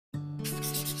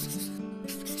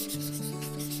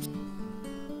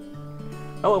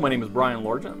Hello, my name is Brian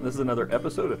Lorgent. This is another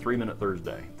episode of 3 Minute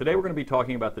Thursday. Today we're going to be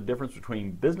talking about the difference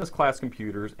between business class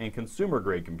computers and consumer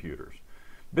grade computers.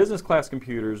 Business class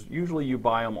computers, usually you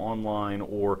buy them online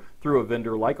or through a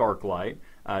vendor like ArcLight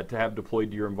to have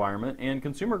deployed to your environment, and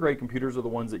consumer grade computers are the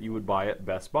ones that you would buy at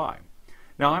Best Buy.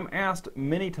 Now, I'm asked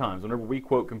many times whenever we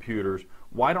quote computers,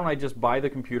 why don't I just buy the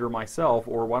computer myself,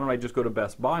 or why don't I just go to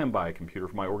Best Buy and buy a computer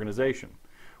for my organization?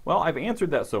 Well, I've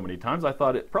answered that so many times, I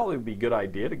thought it probably would be a good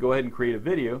idea to go ahead and create a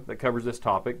video that covers this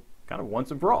topic kind of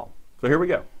once and for all. So here we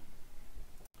go.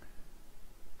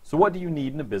 So what do you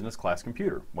need in a business class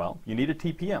computer? Well, you need a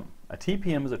TPM. A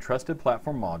TPM is a trusted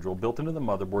platform module built into the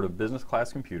motherboard of business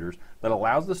class computers that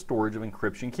allows the storage of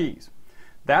encryption keys.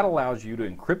 That allows you to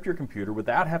encrypt your computer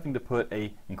without having to put an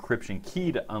encryption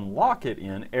key to unlock it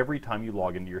in every time you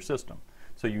log into your system.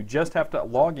 So you just have to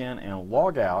log in and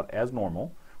log out as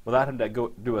normal, without having to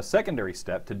go do a secondary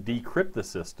step to decrypt the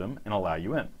system and allow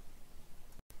you in.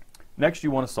 Next,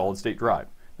 you want a solid state drive.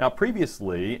 Now,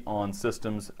 previously on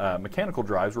systems, mechanical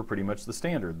drives were pretty much the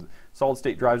standard. Solid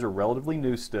state drives are relatively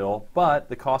new still, but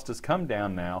the cost has come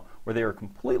down now where they are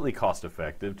completely cost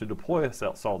effective to deploy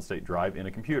a solid state drive in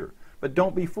a computer. But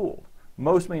don't be fooled.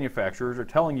 Most manufacturers are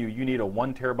telling you you need a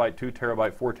 1 terabyte, 2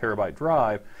 terabyte, 4 terabyte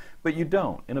drive, but you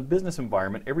don't. In a business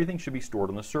environment, everything should be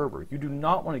stored on the server. You do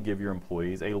not want to give your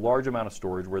employees a large amount of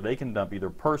storage where they can dump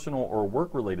either personal or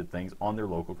work-related things on their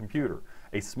local computer.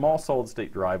 A small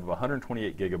solid-state drive of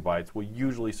 128 gigabytes will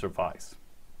usually suffice.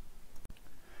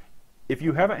 If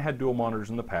you haven't had dual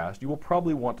monitors in the past, you will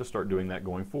probably want to start doing that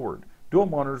going forward. Dual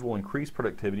monitors will increase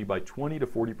productivity by 20 to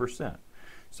 40%.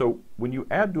 So when you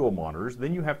add dual monitors,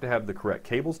 then you have to have the correct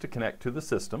cables to connect to the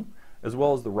system, as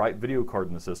well as the right video card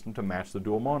in the system to match the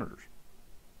dual monitors.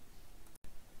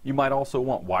 You might also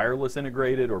want wireless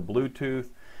integrated or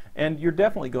Bluetooth, and you're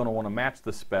definitely going to want to match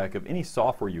the spec of any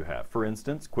software you have. For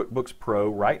instance, QuickBooks Pro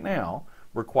right now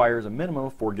requires a minimum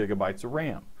of 4 gigabytes of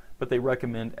RAM, but they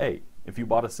recommend 8. If you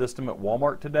bought a system at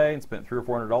Walmart today and spent $300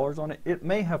 or $400 on it, it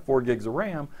may have 4 gigs of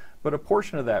RAM, but a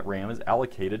portion of that RAM is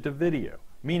allocated to video,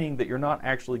 meaning that you're not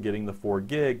actually getting the 4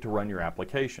 gig to run your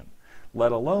application,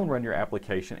 let alone run your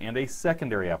application and a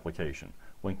secondary application.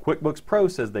 When QuickBooks Pro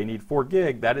says they need 4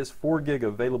 gig, that is 4 gig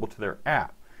available to their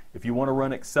app. If you want to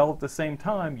run Excel at the same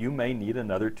time, you may need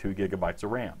another 2 gigabytes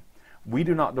of RAM. We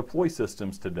do not deploy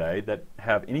systems today that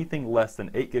have anything less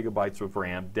than 8 gigabytes of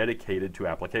RAM dedicated to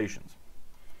applications.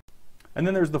 And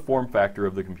then there's the form factor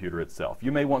of the computer itself.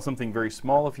 You may want something very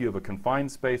small if you have a confined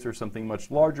space, or something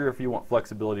much larger if you want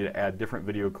flexibility to add different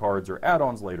video cards or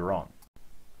add-ons later on.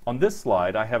 On this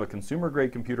slide, I have a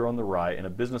consumer-grade computer on the right and a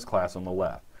business class on the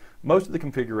left. Most of the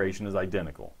configuration is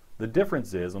identical. The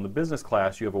difference is, on the business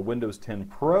class, you have a Windows 10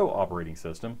 Pro operating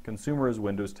system. Consumer is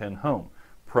Windows 10 Home.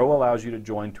 Pro allows you to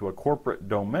join to a corporate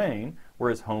domain,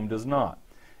 whereas Home does not.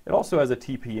 It also has a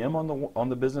TPM on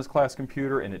the business class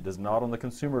computer, and it does not on the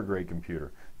consumer grade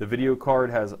computer. The video card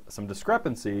has some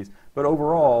discrepancies, but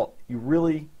overall, you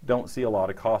really don't see a lot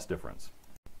of cost difference.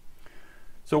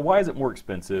 So why is it more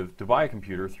expensive to buy a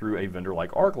computer through a vendor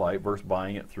like ArcLight versus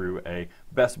buying it through a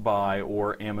Best Buy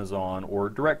or Amazon or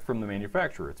direct from the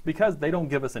manufacturer? It's because they don't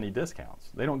give us any discounts.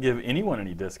 They don't give anyone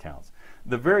any discounts.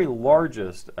 The very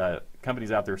largest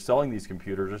companies out there selling these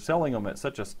computers are selling them at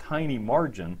such a tiny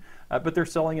margin, but they're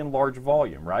selling in large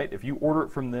volume, right? If you order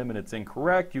it from them and it's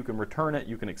incorrect, you can return it,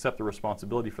 you can accept the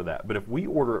responsibility for that. But if we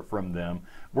order it from them,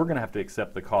 we're going to have to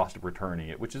accept the cost of returning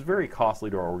it, which is very costly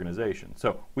to our organization.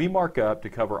 So we mark up to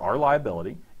cover our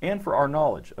liability and for our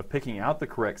knowledge of picking out the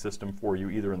correct system for you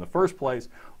either in the first place,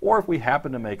 or if we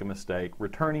happen to make a mistake,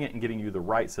 returning it and getting you the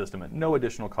right system at no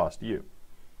additional cost to you.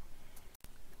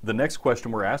 The next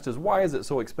question we're asked is, why is it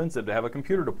so expensive to have a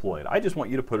computer deployed? I just want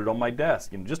you to put it on my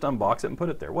desk and just unbox it and put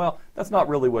it there. Well, that's not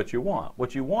really what you want.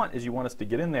 What you want is you want us to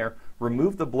get in there,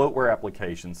 remove the bloatware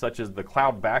applications, such as the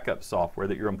cloud backup software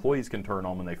that your employees can turn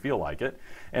on when they feel like it,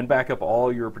 and back up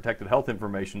all your protected health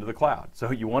information to the cloud. So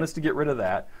you want us to get rid of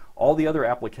that, all the other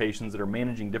applications that are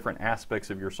managing different aspects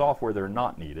of your software that are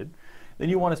not needed. Then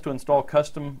you want us to install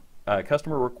customer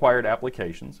required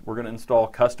applications. We're going to install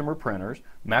customer printers,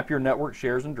 map your network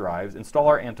shares and drives, install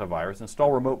our antivirus,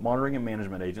 install remote monitoring and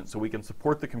management agents so we can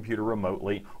support the computer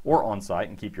remotely or on-site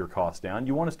and keep your costs down.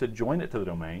 You want us to join it to the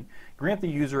domain, grant the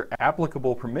user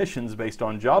applicable permissions based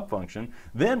on job function,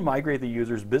 then migrate the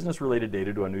user's business-related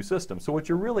data to a new system. So what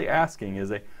you're really asking is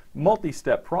a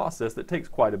multi-step process that takes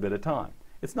quite a bit of time.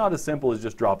 It's not as simple as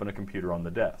just dropping a computer on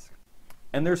the desk.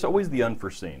 And there's always the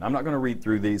unforeseen. I'm not going to read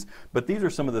through these, but these are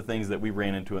some of the things that we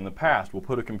ran into in the past. We'll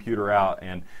put a computer out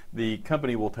and the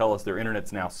company will tell us their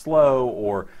internet's now slow,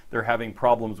 or they're having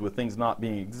problems with things not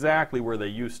being exactly where they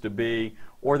used to be,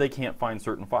 or they can't find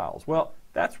certain files. Well,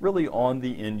 that's really on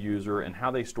the end user and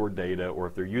how they store data, or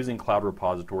if they're using cloud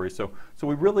repositories. So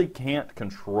we really can't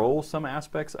control some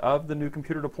aspects of the new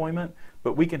computer deployment,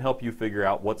 but we can help you figure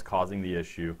out what's causing the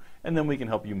issue, and then we can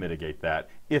help you mitigate that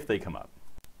if they come up.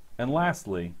 And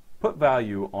lastly, put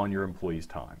value on your employees'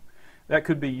 time. That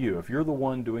could be you. If you're the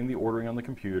one doing the ordering on the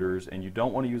computers and you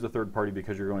don't want to use a third party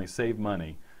because you're going to save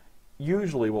money,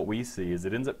 usually what we see is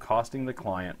it ends up costing the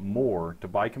client more to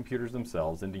buy computers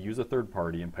themselves than to use a third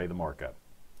party and pay the markup.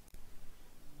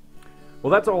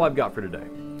 Well, that's all I've got for today.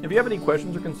 If you have any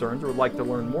questions or concerns or would like to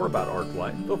learn more about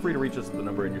ArcLight, feel free to reach us at the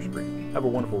number on your screen. Have a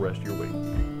wonderful rest of your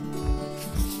week.